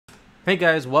Hey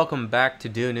guys, welcome back to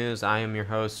Do News. I am your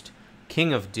host,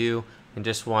 King of Do, and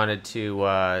just wanted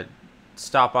to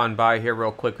stop on by here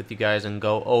real quick with you guys and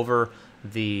go over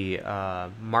the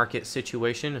market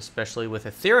situation, especially with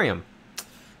Ethereum.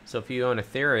 So if you own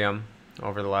Ethereum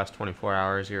over the last 24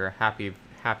 hours, you're a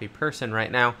happy person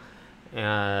right now.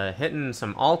 Hitting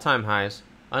some all-time highs,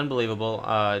 unbelievable.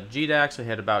 GDAX we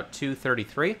hit about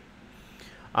 233.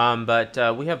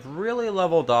 But we have really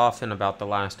leveled off in about the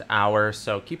last hour,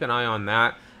 so keep an eye on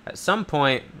that. At some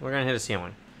point, we're going to hit a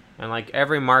ceiling. And like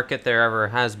every market there ever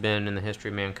has been in the history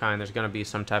of mankind, there's going to be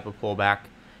some type of pullback.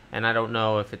 And I don't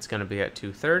know if it's going to be at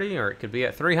 230 or it could be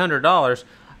at $300.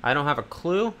 I don't have a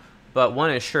clue, but one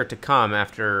is sure to come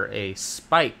after a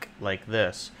spike like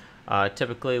this.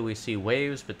 Typically, we see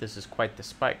waves, but this is quite the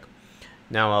spike.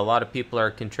 Now, a lot of people are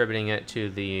contributing it to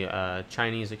the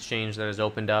Chinese exchange that has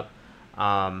opened up.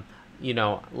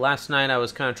 Last night I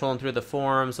was kind of trolling through the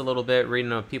forums a little bit,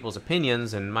 reading people's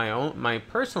opinions, and my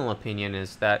personal opinion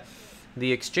is that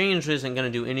the exchange isn't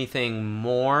going to do anything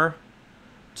more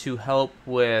to help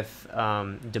with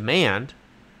demand,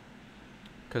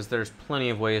 because there's plenty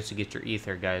of ways to get your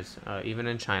ether, guys, even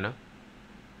in China.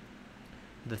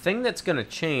 The thing that's going to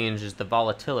change is the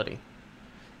volatility.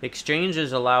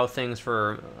 Exchanges allow things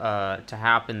to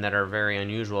happen that are very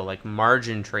unusual, like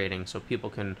margin trading, so people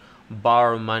can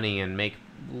borrow money and make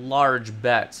large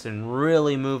bets and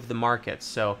really move the markets.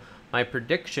 So my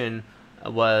prediction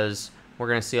was we're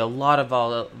going to see a lot of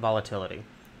volatility.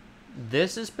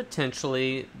 This is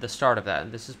potentially the start of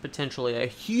that. This is potentially a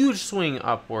huge swing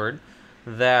upward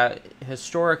that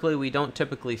historically we don't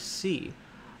typically see.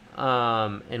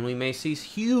 And we may see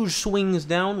huge swings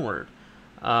downward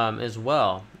as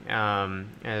well,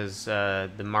 as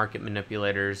the market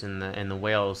manipulators and the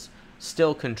whales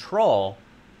still control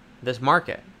this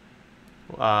market.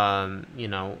 If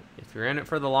you're in it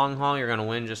for the long haul, you're going to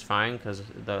win just fine, because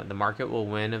the market will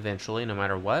win eventually no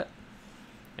matter what.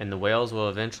 And the whales will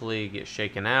eventually get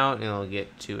shaken out, and it'll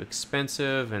get too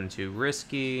expensive and too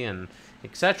risky and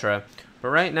etc. But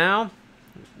right now,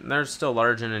 they're still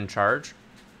large and in charge.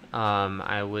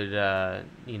 I would,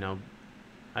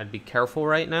 I'd be careful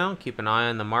right now. Keep an eye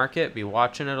on the market. Be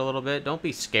watching it a little bit. Don't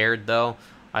be scared, though.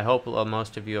 I hope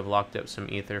most of you have locked up some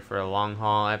ether for a long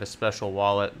haul. I have a special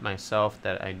wallet myself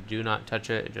that I do not touch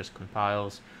it. It just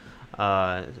compiles.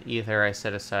 Ether I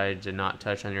set aside to not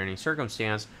touch under any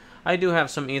circumstance. I do have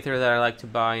some ether that I like to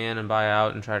buy in and buy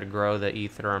out and try to grow the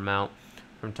ether amount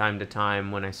from time to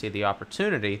time when I see the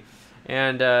opportunity.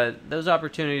 And those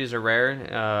opportunities are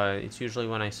rare. It's usually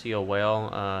when I see a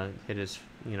whale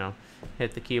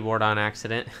hit the keyboard on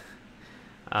accident.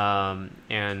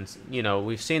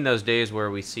 We've seen those days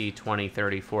where we see $20,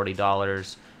 $30,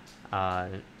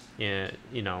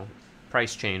 $40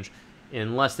 price change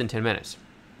in less than 10 minutes.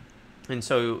 And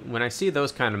so when I see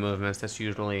those kind of movements, that's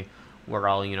usually where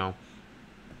I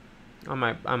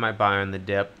might buy on the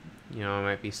dip. I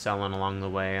might be selling along the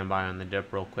way and buy on the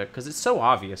dip real quick, because it's so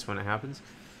obvious when it happens.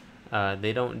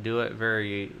 They don't do it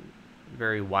very,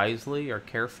 very wisely or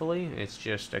carefully. It's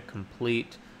just a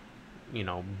complete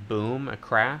boom, a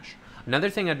crash. Another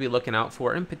thing I'd be looking out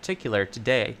for in particular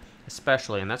today,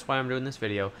 especially, and that's why I'm doing this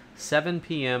video, 7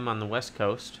 p.m. on the West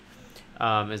Coast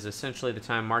is essentially the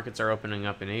time markets are opening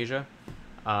up in Asia.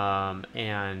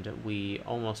 And we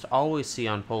almost always see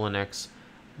on Poloniex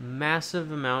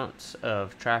massive amounts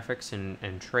of traffics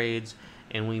and trades,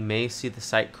 and we may see the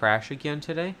site crash again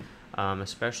today.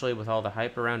 Especially with all the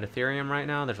hype around Ethereum right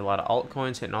now. There's a lot of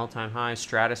altcoins hitting all-time highs.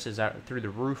 Stratus is out through the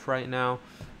roof right now,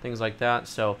 things like that.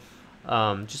 So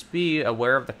just be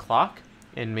aware of the clock,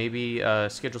 and maybe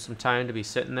schedule some time to be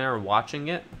sitting there watching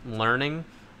it, learning,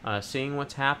 seeing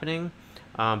what's happening.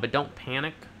 But don't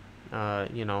panic. Try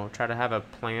to have a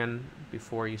plan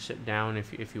before you sit down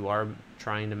if you are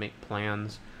trying to make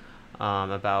plans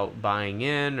about buying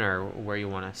in or where you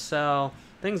want to sell,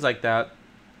 things like that.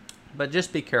 But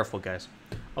just be careful, guys.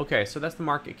 Okay, so that's the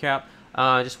market cap.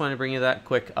 I just wanted to bring you that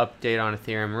quick update on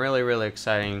Ethereum. Really, really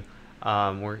exciting.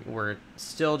 We're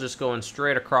still just going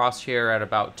straight across here at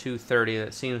about 230.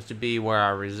 That seems to be where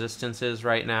our resistance is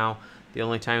right now. The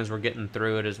only times we're getting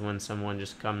through it is when someone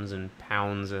just comes and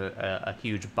pounds a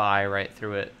huge buy right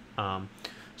through it. So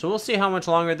we'll see how much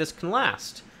longer this can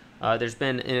last. There's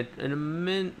been a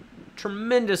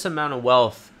tremendous amount of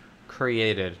wealth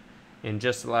created in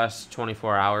just the last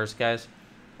 24 hours, guys.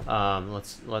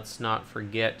 Let's not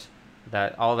forget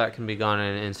that all that can be gone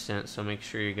in an instant, so make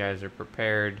sure you guys are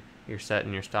prepared. You're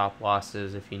setting your stop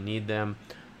losses if you need them.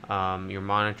 You're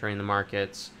monitoring the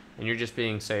markets, and you're just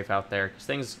being safe out there,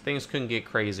 because things can get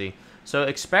crazy. So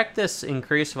expect this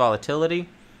increased volatility.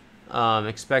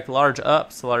 Expect large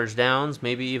ups, large downs,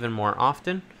 maybe even more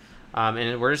often.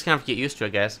 And we're just going to have to get used to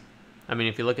it, guys. I mean,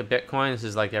 if you look at Bitcoin, this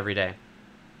is like every day.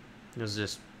 This is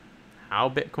just how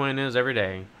Bitcoin is every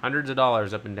day. Hundreds of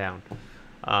dollars up and down.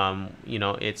 You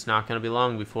know, it's not going to be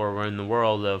long before we're in the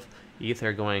world of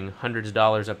Ether going hundreds of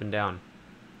dollars up and down.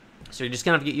 So you're just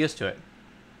going to have to get used to it.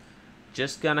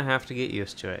 Just going to have to get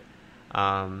used to it.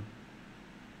 And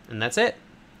that's it.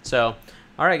 So,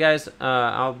 all right, guys,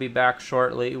 I'll be back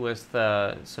shortly with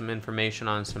some information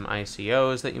on some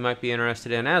ICOs that you might be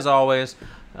interested in. As always,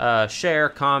 share,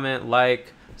 comment,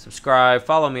 like, subscribe,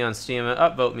 follow me on Steemit,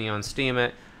 upvote me on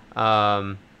Steemit,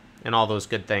 and all those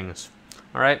good things.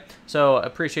 All right, so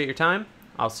appreciate your time.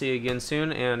 I'll see you again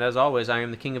soon, and as always, I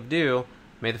am the King of Do.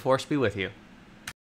 May the Force be with you.